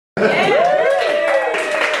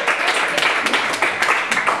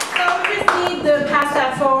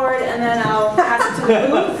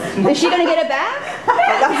booth. Is she gonna get it back?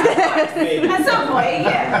 At some point,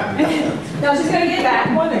 yeah. No, she's gonna get it back.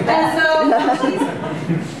 And so, please,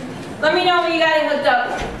 let me know when you got it hooked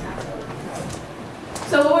up.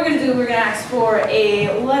 So what we're gonna do, we're gonna ask for a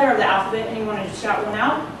letter of the alphabet. Anyone want to shout one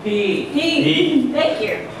out? P. P. Thank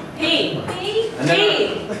you. P. P. P.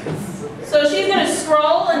 So she's gonna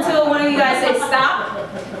scroll until one of you guys say stop.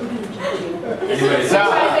 Anybody stop.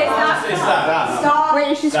 Say stop. Say stop. Stop. Wait,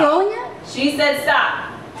 is she scrolling yet? She said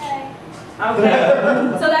stop. Okay.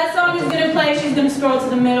 So that song is gonna play. She's gonna scroll to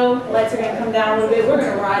the middle. Lights are gonna come down a little bit. We're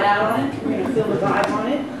gonna ride out on it. We're gonna feel the vibe on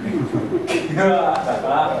it. I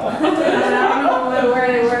don't know where it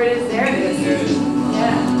is. There it is.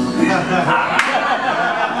 Yeah.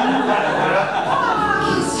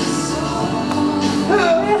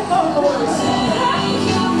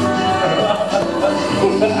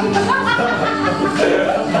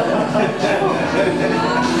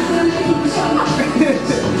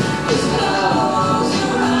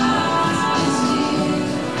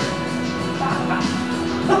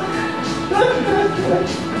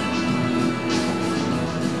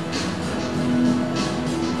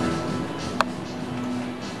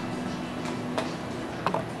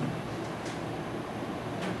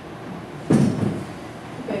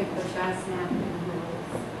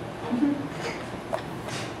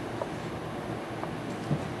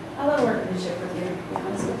 I love working this shit with you, to be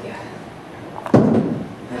honest with you.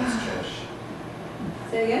 Thanks, Trish.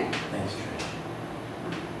 Say it again? Thanks, Trish.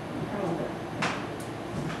 I love it.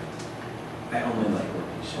 I only like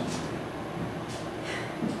working shifts.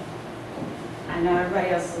 I know everybody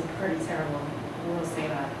else is pretty terrible. I will say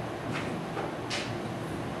that.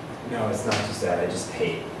 No, it's not just that. I just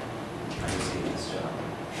hate this job.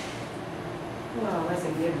 Well, that's a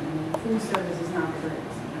given. Food service is not for it.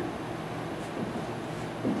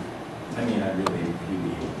 I mean, I really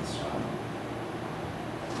hate this job.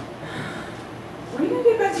 When are you gonna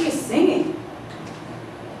get back to your singing?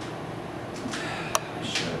 I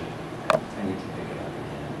should. I need to pick it up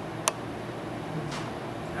again.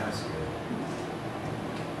 That was good.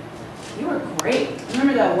 You were great.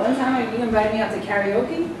 Remember that one time you invited me out to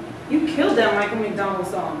karaoke? You killed that Michael McDonald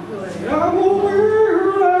song. You were like, I'm over.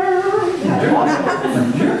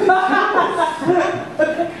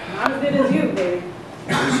 Not as good as you, baby. I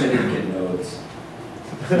wish I didn't get notes.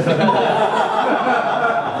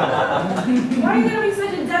 Why are you gonna be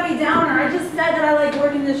such a Debbie Downer? I just said that I like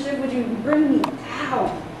working this shift. Would you bring me down?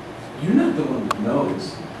 You're not the one with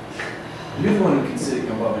notes. You're the one who can sit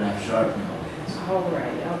above and half sharp nowadays. All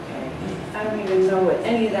right, okay. I don't even know what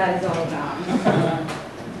any of that is all about.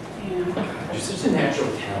 You're such a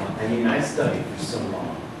natural talent. I mean, I studied for so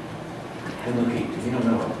long. And look at you, you don't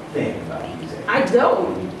know a thing about music. I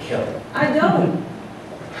don't. You'd kill it. I don't.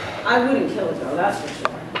 I wouldn't kill it though, that's for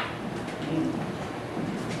sure.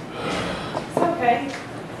 It's okay.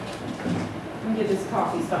 Let me get this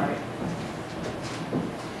coffee started.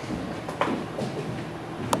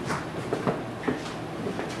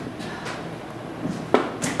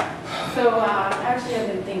 So, actually I've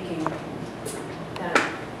been thinking that,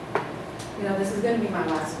 this is going to be my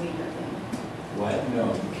last week, I think. What?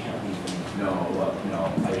 No, you can't leave me. No, look, no,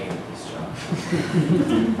 I hate this job.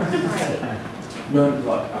 Right. No,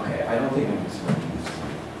 look, okay, I don't think I'm just working this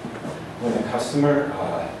time. When a customer,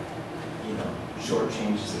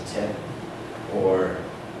 shortchanges a tip or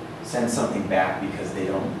sends something back because they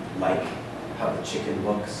don't like how the chicken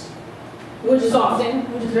looks. Which is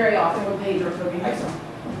very often what Pedro cooking.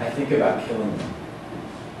 I think about killing them.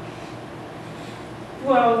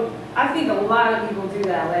 Well, I think a lot of people do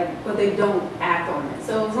that, but they don't act on it.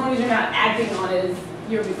 So as long as you're not acting on it,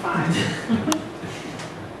 you'll be fine.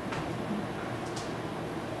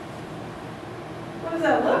 What does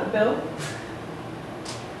that look, Bill?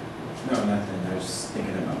 No, nothing. I was just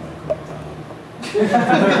thinking about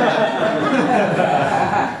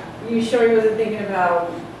You sure he wasn't thinking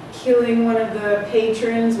about killing one of the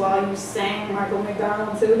patrons while you sang Michael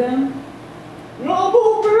McDonald to them? No,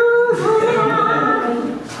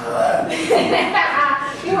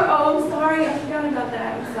 you were, oh, I'm sorry. I forgot about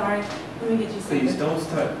that. I'm sorry. Let me get you something. Please don't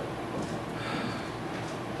start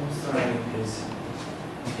any of his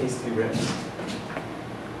tasty rips.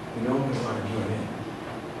 You know we want to join in.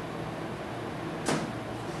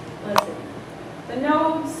 Listen, the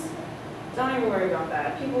nose, don't even worry about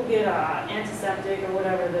that. People get antiseptic or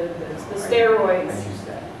whatever, the steroids. I used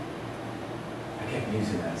that. I kept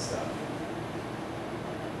using that stuff.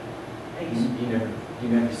 You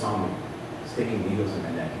never saw me sticking needles in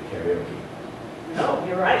my neck at karaoke. No,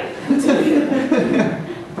 you're right.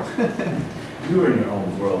 You were in your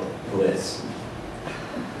own world, bliss.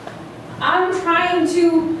 I'm trying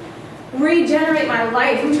to regenerate my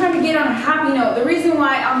life. I'm trying to get on a happy note. The reason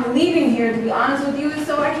why I'm leaving here, to be honest with you, is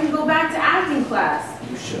so I can go back to acting class.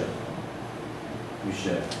 You should. You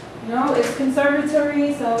should. You know, it's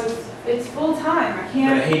conservatory, so it's full time. I But I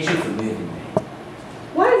can't. hate you for leaving me.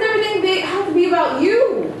 Why does everything have to be about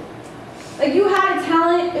you? Like, you had a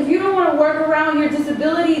talent. If you don't want to work around your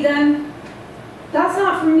disability, then that's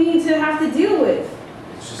not for me to have to deal with.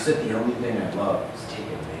 It's just that the only thing I love is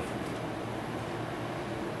taken away from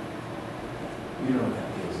me. You know what that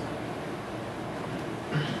feels like.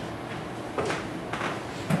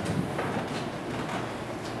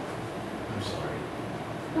 I'm sorry.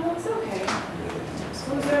 No, it's okay. Really.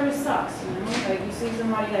 School service sucks, you know? Like, you see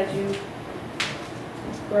somebody that you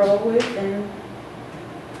grow up with, and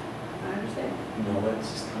I understand. You know what?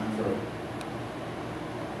 It's just time for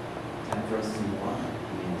us to move on. I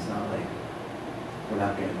mean, it's not like we're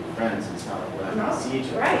not going to be friends. It's not like we're not going to see each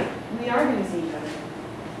other. Right. We are going to see each other.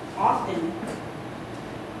 Often.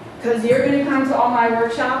 Because you're going to come to all my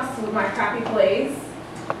workshops with my crappy plays.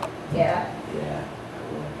 Yeah. Yeah, I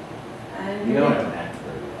will. And You know I don't act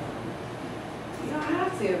very well. you don't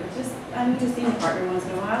have to. Just, I need to see a partner once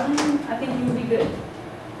in a while, and I think you would be good.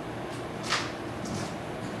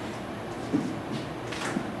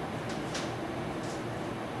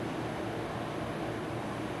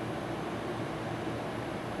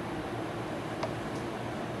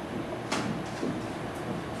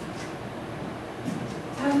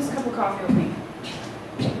 Have this cup of coffee with me.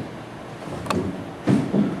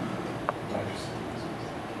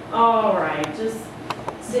 All right, just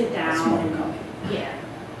sit down. That's my coffee. Yeah.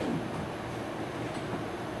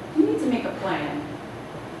 You need to make a plan.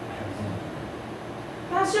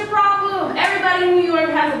 That's your problem. Everybody in New York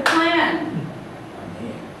has a plan. I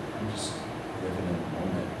mean, I'm just living in the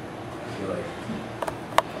moment. I feel like,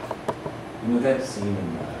 you know that scene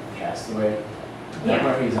in Castaway? That Yeah.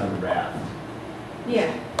 part where he's on the raft.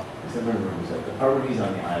 Yeah. Except for where was that? The part where he's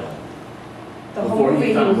on the island. The whole Before movie.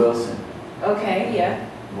 he found Wilson. Okay, yeah.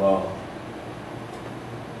 Well,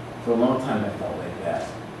 for a long time I felt like that.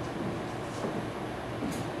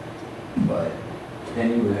 But then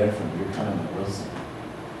you were there for me. You're kind of my Wilson.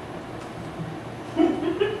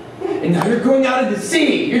 And now you're going out in the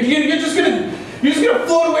sea. You're just gonna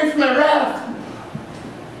float away from my raft.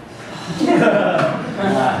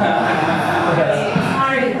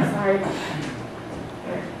 Sorry.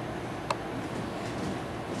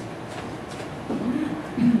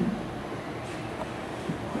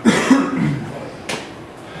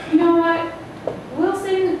 You know what?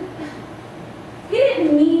 Wilson, he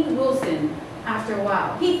didn't need Wilson after a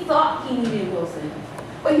while. He thought he needed Wilson.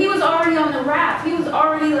 But he was already on the raft. He was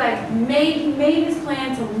already like, he made his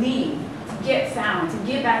plan to leave, to get found, to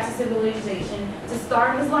get back to civilization, to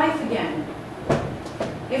start his life again.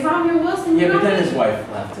 If I'm your Wilson, you Yeah, know but then what? his wife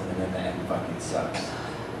left him and then that fucking sucks.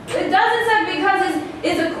 It doesn't suck because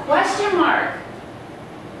it's a question mark.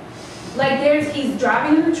 Like he's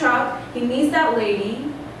driving in the truck, he meets that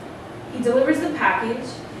lady, he delivers the package,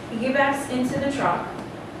 he gets back into the truck,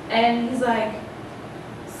 and he's like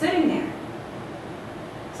sitting there.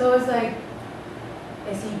 So it's like,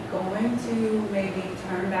 is he going to maybe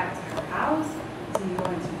turn back to her house? Is he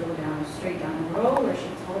going to go straight down the road where she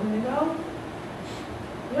told him to go?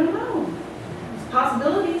 You don't know. There's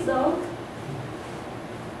possibilities though.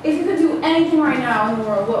 If you could do anything right now in the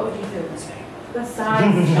world, what would you do?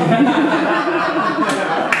 Besides.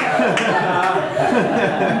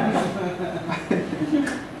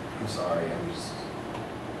 I'm sorry,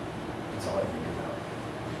 that's all I think about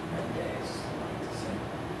every day is wanting to sing.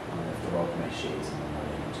 I'm gonna throw up my shades in the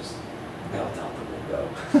morning and just melt out the window.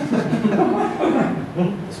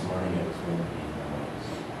 This morning it was windy in the noise.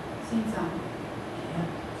 Sing some.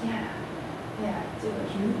 Yeah. Yeah, do it.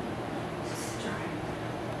 Just try.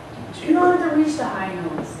 You don't have to reach the high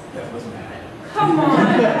notes. That wasn't bad. Come on.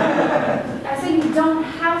 I said you don't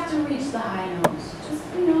have to reach the high notes. Just,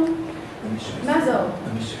 Let me show you. mezzo.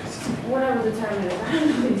 Let me show you something. Whatever the term is. I don't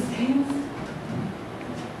know these things.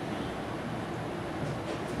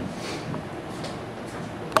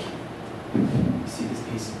 You see this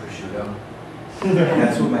piece of prosciutto?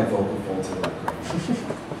 That's what my vocal folds are like right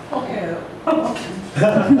now.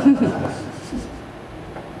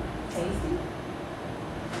 Tasty.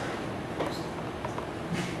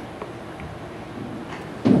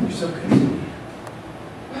 You're so good to me.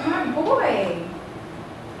 My boy. I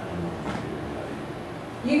don't know what to do about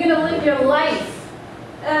you. You're gonna live your life.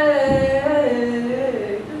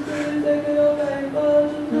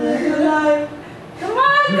 Come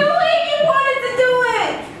on, do it! You wanted to do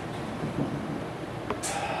it!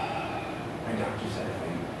 My doctor said if I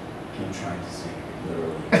keep trying to sing,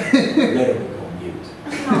 I could literally go mute.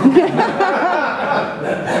 No.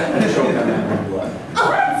 Choke on that blood.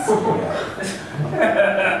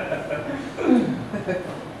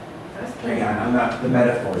 That's Hang on, I'm not, the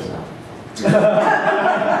metaphors now.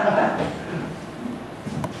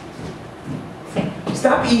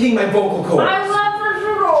 Stop eating my vocal cords. I love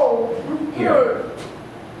prosciutto. Here.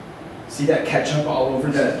 See that ketchup all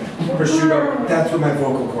over the prosciutto? That's what my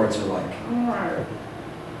vocal cords are like.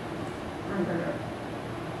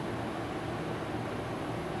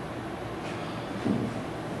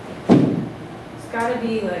 It's gotta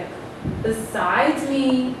be like, besides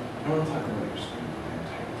me. I want to talk about your screen.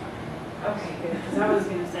 Okay, good, because I was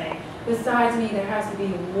gonna say, besides me, there has to be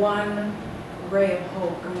one ray of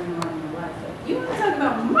hope going on in your life. Like, you wanna talk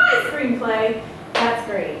about my screenplay? That's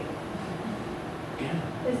great. Yeah.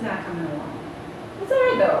 It's not coming along. It's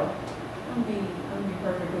alright though. I'm gonna be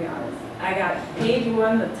perfectly honest. I got page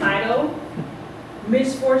 1, the title.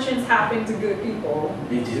 Misfortunes happen to good people.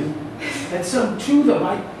 They do? That's so true though.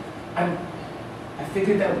 I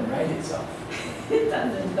figured that would write itself. It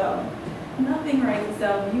doesn't though. Nothing writes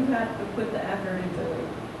itself. You have to put the effort into it.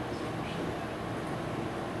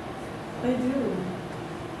 They do.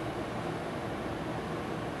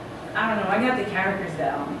 I don't know. I got the characters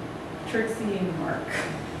down. Trixie and Mark.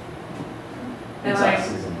 And It's like,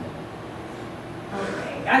 us, isn't it?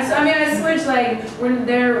 okay. I mean, I switched like when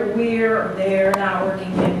they're not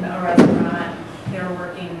working in a restaurant. They're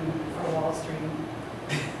working for Wall Street.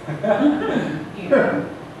 You know,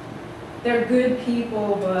 they're good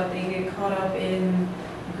people, but they get caught up in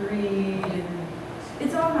greed, and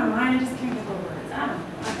it's all in my mind. I just can't get the words. I don't know.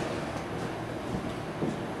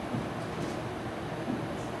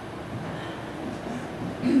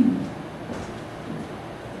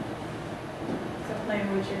 So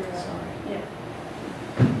playing with your yeah.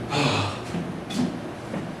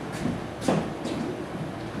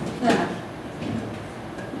 Yeah.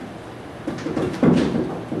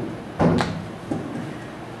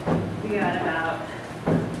 We got about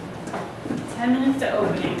 10 minutes to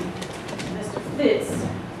opening. Mr. Fitz is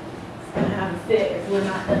gonna have a fit if we're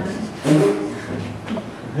not done.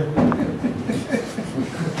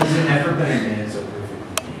 Has it ever been a minute so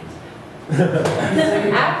perfectly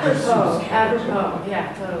made? Apropos,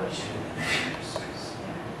 yeah, totally.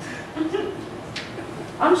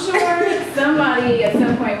 I'm sure somebody at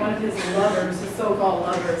some point, one of his lovers, his so-called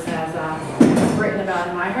lovers, has written about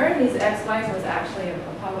him. I heard his ex-wife was actually a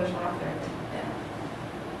published author. Yeah.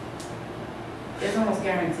 It's almost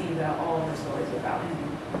guaranteed that all of her stories are about him.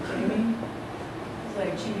 You kidding me? It's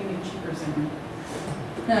like cheating and cheaper singer.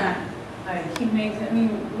 Like he makes, I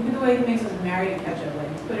mean, look at the way he makes us marry and ketchup.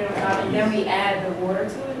 Like put it on top and then we add the water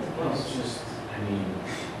to it. It's gross. It's just, I mean,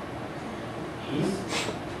 he's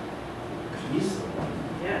the one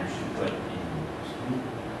Yeah. who should put in screen.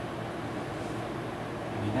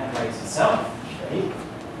 I mean, that writes itself, right?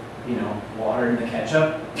 You know, water in the ketchup.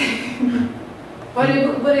 But I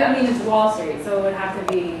mean, it's Wall Street, so it would have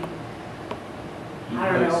to be, I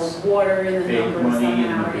don't know, water in the fake numbers money in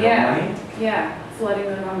somehow. the real Yeah, money. yeah, flooding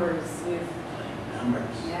the numbers with,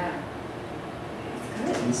 Numbers. yeah. It's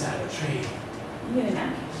It's good. inside a trade. You get a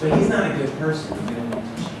napkin. But he's not a good person. We don't need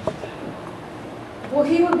to change that. Well,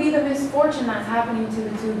 he would be the misfortune that's happening to the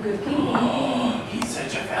two good people. Oh, he's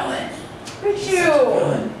such a villain. Look at He's such a you.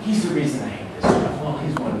 villain. He's the reason I hate this job. Well,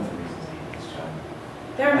 he's one of the reasons I hate this job.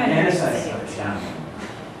 There are many I reasons to fantasized hate about this it job. down.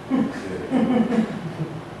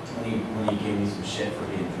 When he gave me some shit for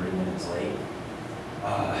being 3 minutes late, I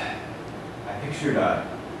pictured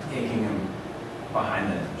taking him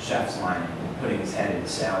behind the chef's line and putting his head in the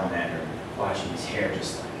salamander, watching his hair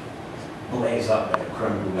just like blaze up like a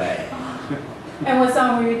creme brulee. And what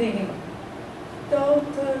song were you thinking?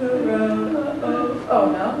 Don't turn around.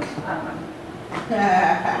 Oh, no? I don't know.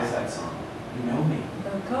 What's that song? You know me.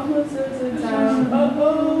 There'll come a certain time.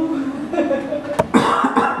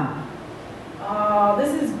 Oh,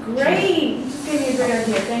 this is great. You just gave me a great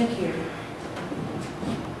idea. Thank you.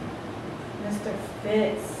 Mr.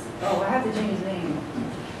 Fitz. Oh, I have to change his name.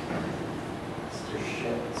 Mr.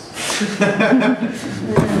 Shitz.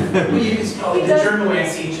 Well, you can spell it the German way,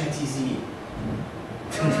 S-H-I-T-Z.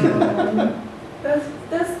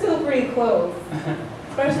 That's still pretty close.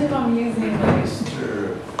 Especially if I'm using like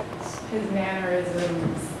Mr. his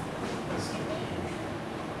mannerisms.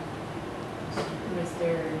 Mr.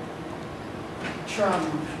 Trump.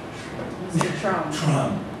 Mr. Trump.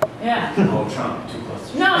 Trump. Yeah. Oh, Trump. Too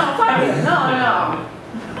close to No, fuck you. No.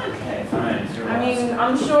 Okay, fine. It's your I loss. mean,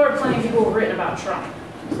 I'm sure plenty of people have written about Trump.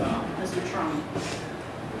 So, Mr. Trump.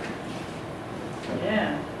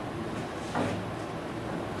 Yeah.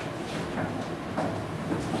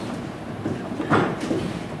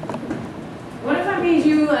 What if I made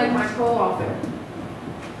you like like my co-author.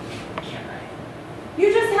 I can't write.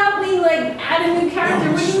 You just helped me like add a new character.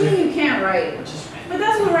 No, What do you mean you can't write? Just write. But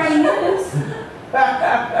that's what writing is.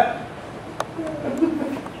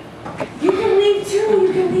 You can leave too.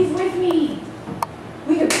 You can leave with me.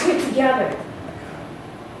 We could quit together.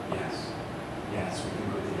 Yes. Yes, we can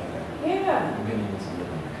go together. Yeah. I'm gonna need to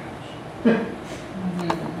live on your couch.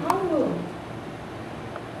 Probably.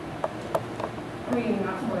 I mean,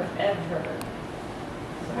 not forever.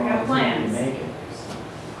 I got plans. Make it.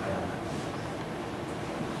 I don't know.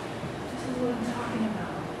 This is what I'm talking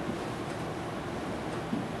about.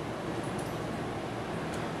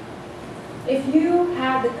 If you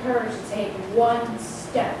had the courage to take one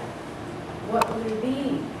step, what would it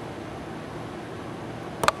be?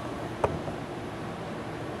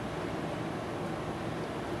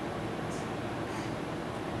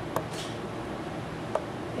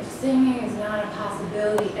 If singing is not a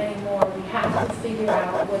possibility anymore, we have to figure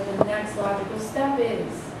out what the next logical step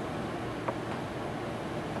is.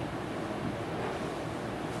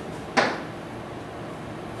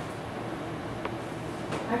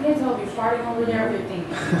 I can't tell if you're farting over there or you're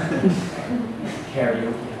thinking.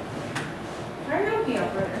 Karaoke. Karaoke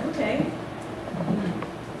up there, okay.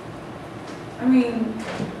 I mean,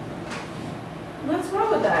 let's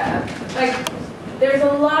roll with that. Like, there's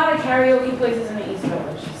a lot of karaoke places in the East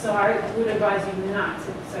Village, so I would advise you not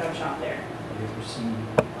to set up shop there. Have you ever seen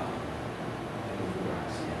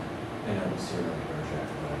I know the serial version or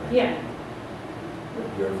whatever. Yeah.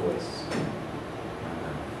 Your voice.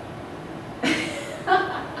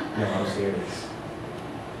 No, I'm serious.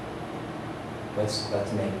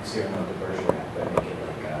 Let's make Cyrano de Bergerac, but make it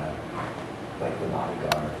like the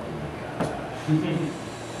bodyguard and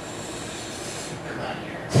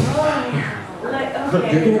come on here. Oh, like,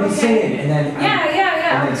 okay. You're gonna be okay. singing, and then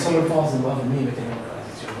Yeah. and then someone falls in love with me, but they don't realize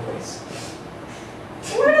it's your voice.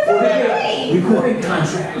 What does that mean? Recording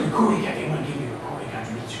contract. Recording. Yeah, they want to give you a recording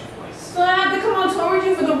contract. It's your voice. So I have to come on tour with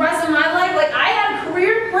you for the rest of my life? Like, I had a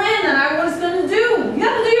career plan that I was gonna do. You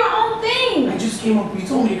have to do your own thing. I just came up. You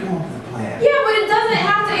told me to come up with a plan. Yeah, but it doesn't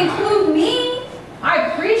have to include me.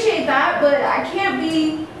 I appreciate that, but I can't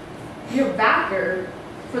be your backer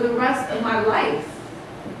for the rest of my life.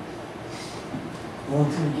 Well,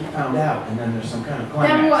 until you get found out, and then there's some kind of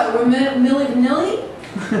climax. Then what? We're Milli Vanilli?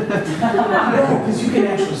 No, because you can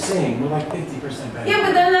actually sing. We're like 50% better. Yeah,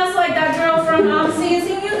 but then that's like that girl from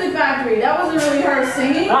CNC Music Factory. That wasn't really her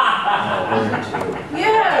singing.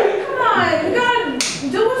 Yeah, come on. You gotta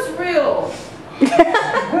do what's real.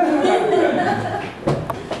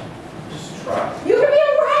 Just try. You can be a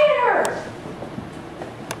writer.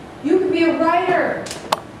 You can be a writer.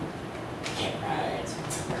 Can't write.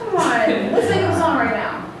 Come on. Let's sing a song right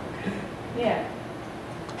now. Yeah.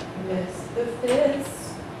 Miss the Fits.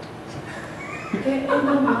 Getting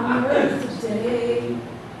on my nerves today.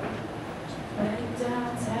 Went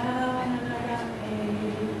downtown and I got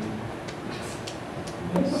paid.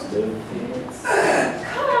 Mr. Fitz.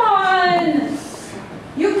 Come on!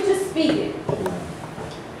 You can just speak it.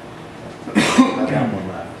 I got one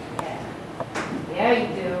left. Yeah. Yeah, you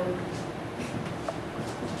do.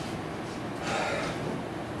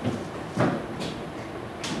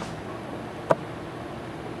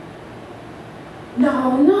 No. I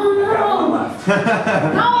got one left. No,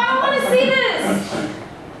 I don't want to see this.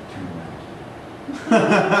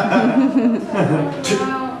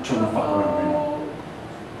 Turn the fuck around right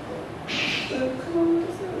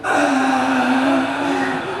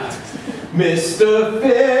Mr.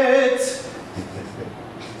 Fit!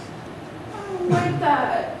 I don't like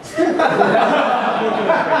that.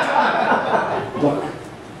 Look,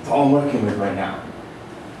 it's all I'm working with right now.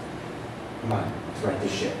 Come on, let's write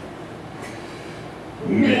this shit.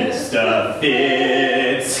 Mr.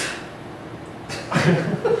 Fitz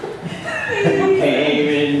came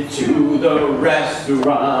into the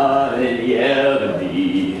restaurant and yelled at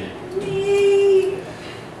me.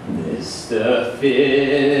 Mr.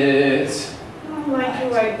 Fitz. I don't like you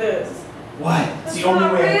like this. What? It's It's the only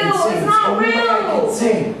not way I real. can sing. It's It's not the only way I real. can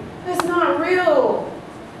sing. It's not real.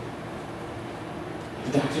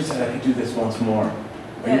 The doctor said I could do this once more. Are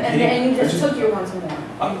you And kidding? then you I just took your once more.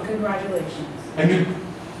 Congratulations. I knew.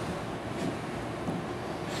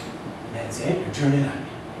 That's it? You're turning on me.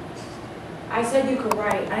 I said you could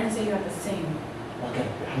write. I didn't say you had to sing. Okay,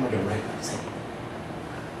 how am I gonna write that sing?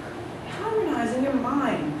 Harmonize in your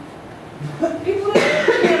mind. People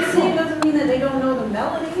that can't sing doesn't mean that they don't know the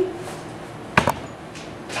melody.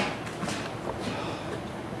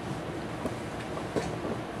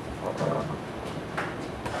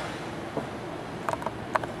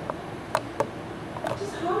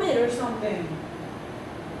 Just hum it or something.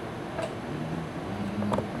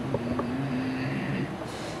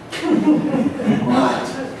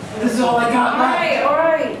 all I got left. All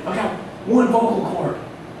right. I got one vocal cord.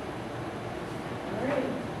 All right.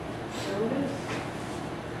 So it is.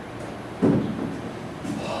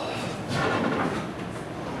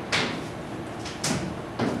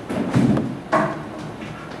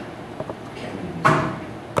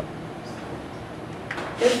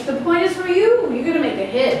 The point is for you. You're gonna make a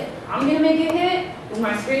hit. I'm gonna make a hit with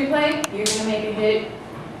my screenplay. You're gonna make a hit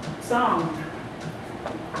song.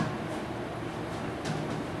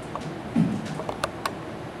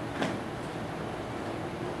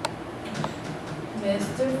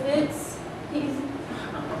 Mr. Fitz,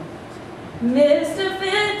 Mr.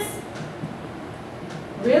 Fitz.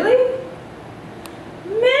 Really?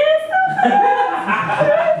 Mr.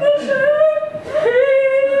 Fitz.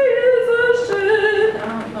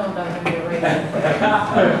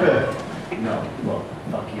 No, well,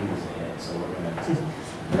 fuck you was a hit, so we're gonna.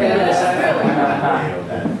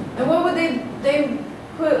 And what would they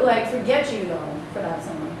put like forget you though for that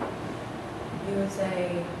song? You would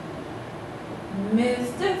say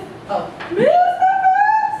Mr. Oh, Mr.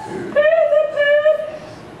 Fitz.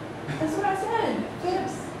 That's what I said.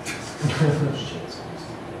 Fitz.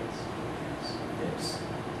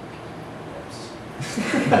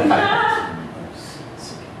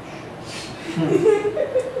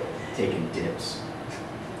 Taking dips.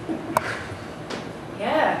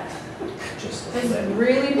 Yeah. Just a It's flip.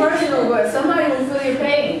 really personal, but somebody will feel your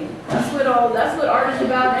pain. That's what art is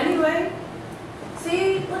about anyway.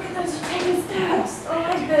 See, look at those taking steps. I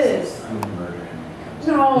like this. I'm gonna murder him when he comes.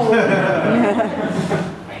 No.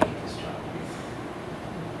 I hate this job.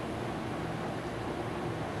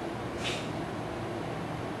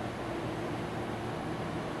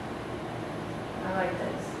 I like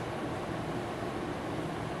this.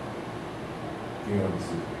 You know this is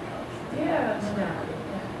the couch. Yeah, no doubt.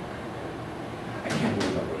 I can't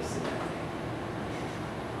believe I wasted that thing.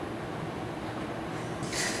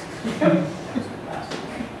 That was the last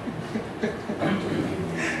one. I'm doing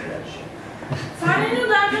that shit. Find a new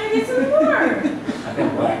doctor and get some more. I think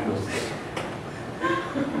black was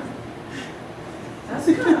That's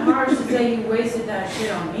kind of harsh to say you wasted that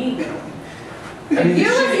shit on me, though. I mean, It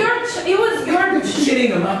was your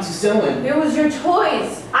shitting, I'm not sewing. It was your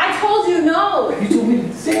choice. I told you no. You told me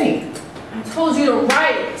to sing. I told you to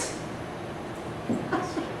write it.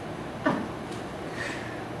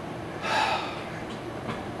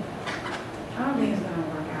 I don't think it's gonna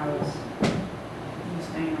work out. You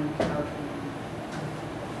staying on the couch.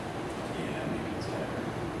 Yeah, maybe it's better.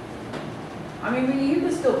 I mean, you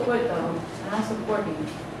can still quit though, and I'll support you.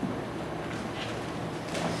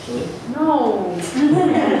 Actually, No.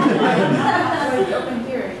 Like up in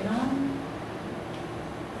here, you know?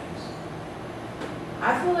 I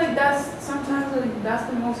feel like sometimes that's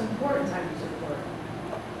the most important type of support.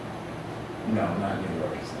 no, not New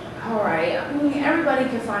York. It's not. All right, I mean, everybody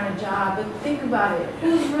can find a job, but think about it.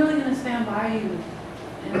 Who's really gonna stand by you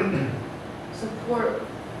and support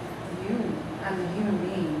you as a human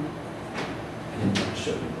being? I didn't want to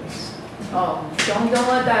show you this. Oh, don't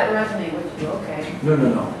let that resonate with you, okay?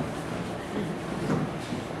 No.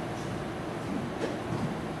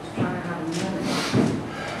 Just trying to have a moment.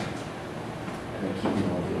 I've been keeping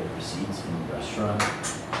all the old receipts from the restaurant.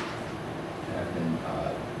 And I've been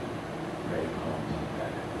writing poems on the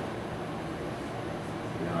back of them.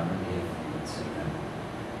 You honor me if you would sing them.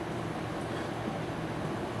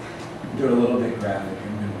 They're a little bit graphic.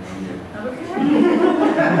 I'm going to read you. Okay.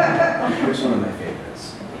 Here's one of my favorites.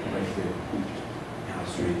 I'd like to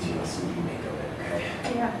illustrate to you. I'll see what you make of it, okay?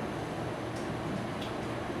 Yeah.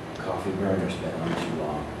 Coffee burner's been on too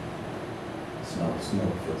long. Smell of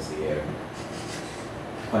smoke fills the air.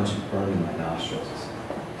 Pungent burn in my nostrils is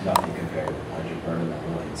nothing compared to the pungent burn in my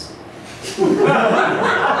loins. To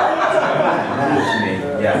me,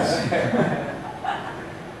 yes.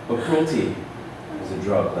 But cruelty is a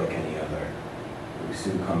drug like any other. We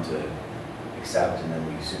soon come to accept and then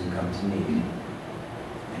we soon come to need.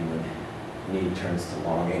 And when need turns to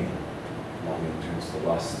longing, longing turns to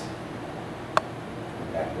lust.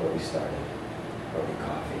 We're back where we started, broken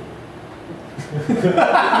coffee.